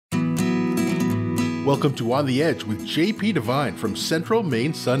Welcome to On the Edge with JP Devine from Central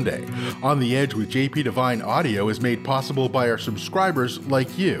Maine Sunday. On the Edge with JP Devine audio is made possible by our subscribers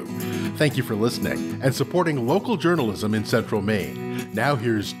like you. Thank you for listening and supporting local journalism in Central Maine. Now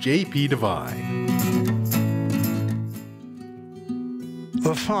here's JP Devine.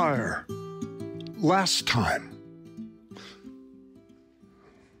 The fire. Last time.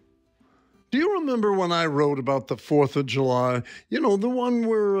 Do you remember when I wrote about the 4th of July? You know, the one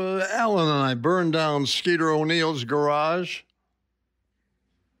where Alan and I burned down Skeeter O'Neill's garage?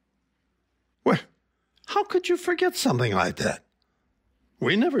 Well, how could you forget something like that?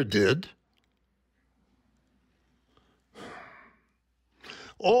 We never did.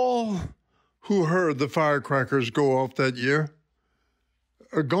 All who heard the firecrackers go off that year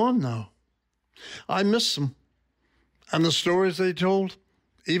are gone now. I miss them. And the stories they told,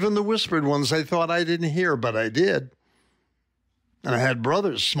 even the whispered ones they thought I didn't hear, but I did. And I had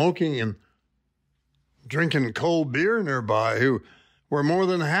brothers smoking and drinking cold beer nearby who were more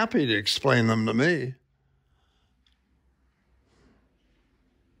than happy to explain them to me.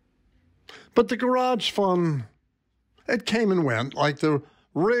 But the garage fun, it came and went like the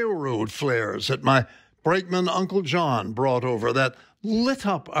railroad flares that my brakeman Uncle John brought over that lit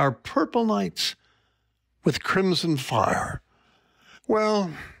up our purple nights with crimson fire.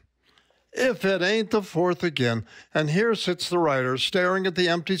 Well, if it ain't the 4th again, and here sits the writer staring at the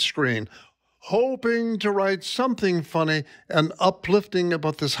empty screen, hoping to write something funny and uplifting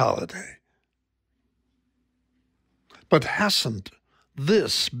about this holiday. But hasn't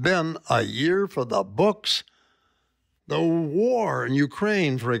this been a year for the books? The war in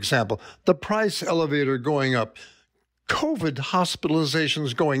Ukraine, for example, the price elevator going up, COVID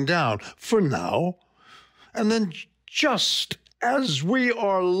hospitalizations going down for now, and then just as we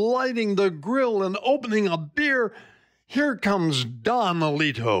are lighting the grill and opening a beer, here comes Don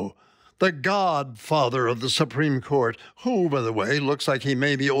Alito, the godfather of the Supreme Court, who, by the way, looks like he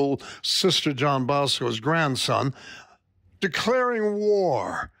may be old Sister John Bosco's grandson, declaring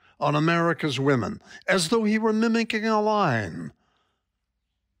war on America's women, as though he were mimicking a line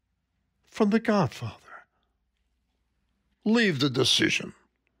from The Godfather. Leave the decision.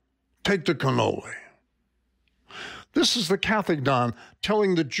 Take the cannoli. This is the Catholic Don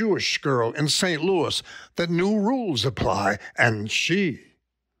telling the Jewish girl in St. Louis that new rules apply, and she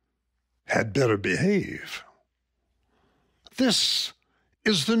had better behave. This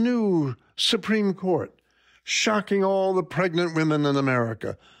is the new Supreme Court, shocking all the pregnant women in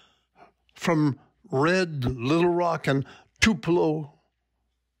America, from red Little Rock and Tupelo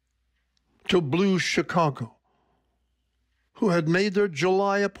to blue Chicago, who had made their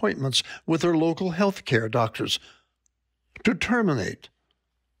July appointments with their local health care doctors to terminate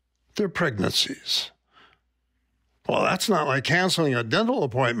their pregnancies. Well, that's not like canceling a dental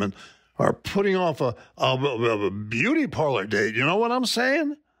appointment or putting off a beauty parlor date. You know what I'm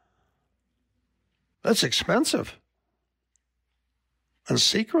saying? That's expensive and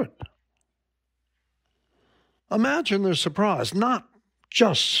secret. Imagine their surprise, not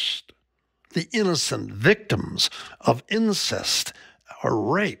just the innocent victims of incest or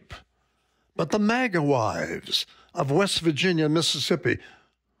rape, but the MAGA wives of West Virginia and Mississippi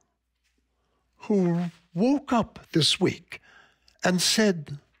who woke up this week and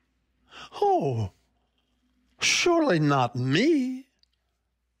said, "Oh, surely not me."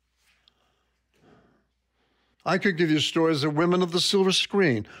 I could give you stories of women of the silver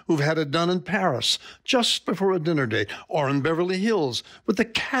screen who've had it done in Paris just before a dinner date, or in Beverly Hills with the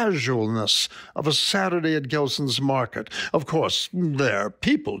casualness of a Saturday at Gelson's Market. Of course, their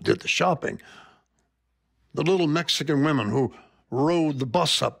people did the shopping. The little Mexican women who rode the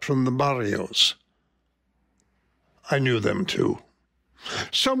bus up from the barrios. I knew them too.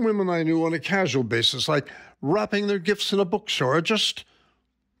 Some women I knew on a casual basis, like wrapping their gifts in a bookstore, or just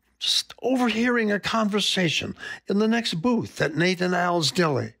overhearing a conversation in the next booth at Nate and Al's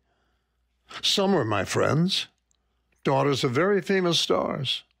Deli. Some were my friends, daughters of very famous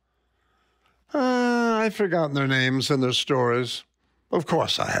stars. I've forgotten their names and their stories. Of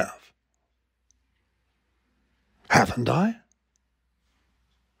course I have. Haven't I?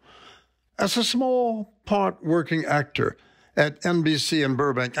 As a small part working actor at NBC in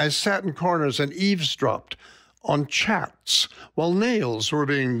Burbank, I sat in corners and eavesdropped on chats while nails were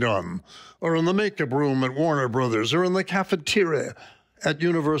being done, or in the makeup room at Warner Brothers, or in the cafeteria at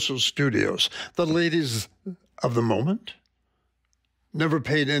Universal Studios. The ladies of the moment never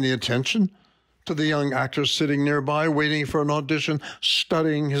paid any attention to the young actor sitting nearby, waiting for an audition,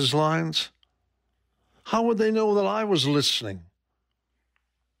 studying his lines. How would they know that I was listening?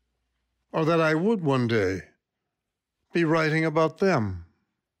 Or that I would one day be writing about them?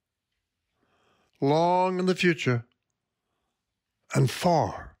 long in the future, and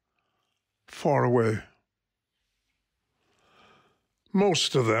far, far away.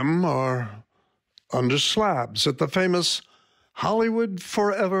 Most of them are under slabs at the famous Hollywood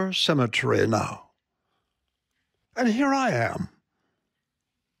Forever Cemetery now. And here I am,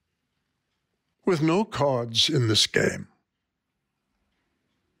 with no cards in this game.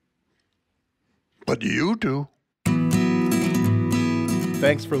 But you do.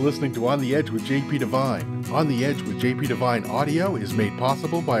 Thanks for listening to On the Edge with JP Devine. On the Edge with JP Devine audio is made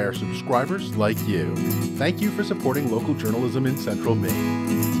possible by our subscribers like you. Thank you for supporting local journalism in Central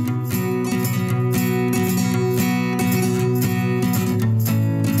Maine.